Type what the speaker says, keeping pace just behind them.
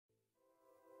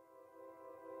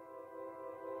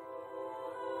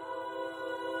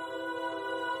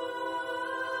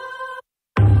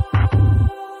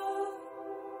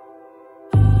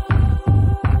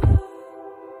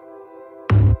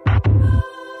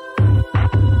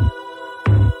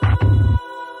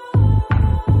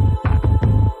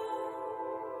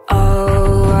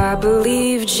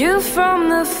you from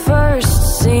the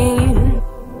first scene.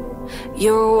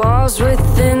 Your walls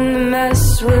within the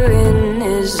mess we're in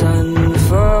is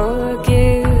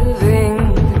unforgiving.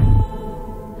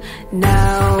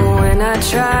 Now when I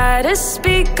try to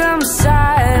speak, I'm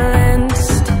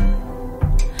silenced.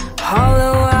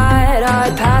 Hollow-eyed, I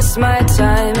pass my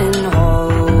time in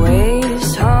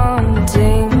hallways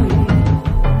haunting.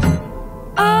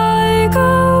 I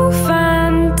go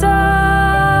phantom.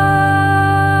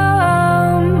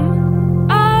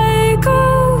 I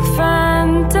go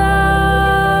phantom.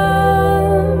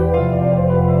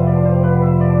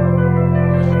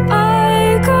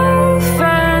 I go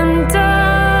phantom.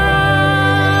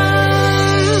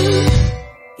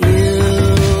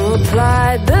 You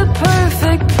applied the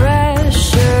perfect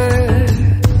pressure,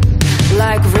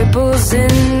 like ripples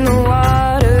in the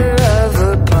water of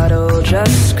a puddle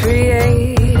just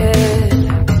created.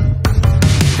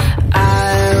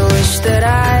 I wish that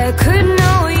I could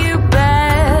know you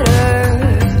better,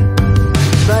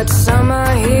 but some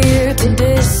are here to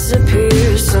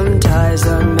disappear. Some ties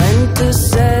are meant to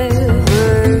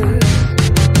sever.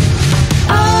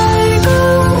 I go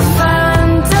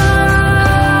phantom.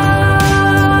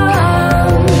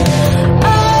 I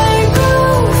go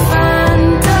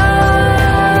phantom.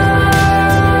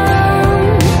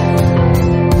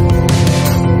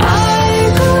 I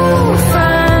go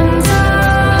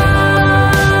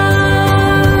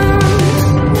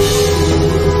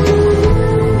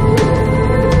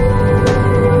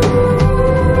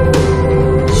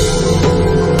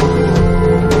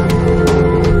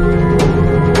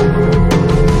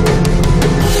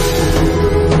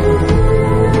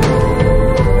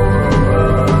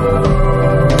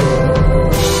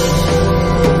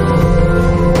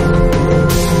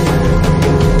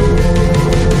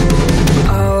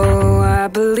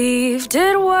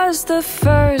it was the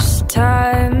first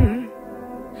time,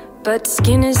 but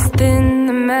skin is thin,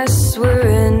 the mess we're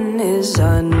in is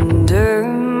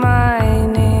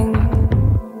undermining.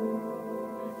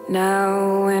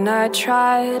 Now when I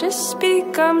try to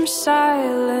speak, I'm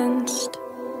silenced.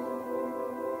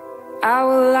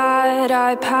 Owl-eyed,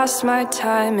 I pass my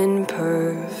time in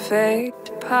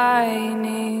perfect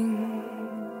pining.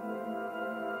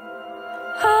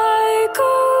 I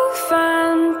go find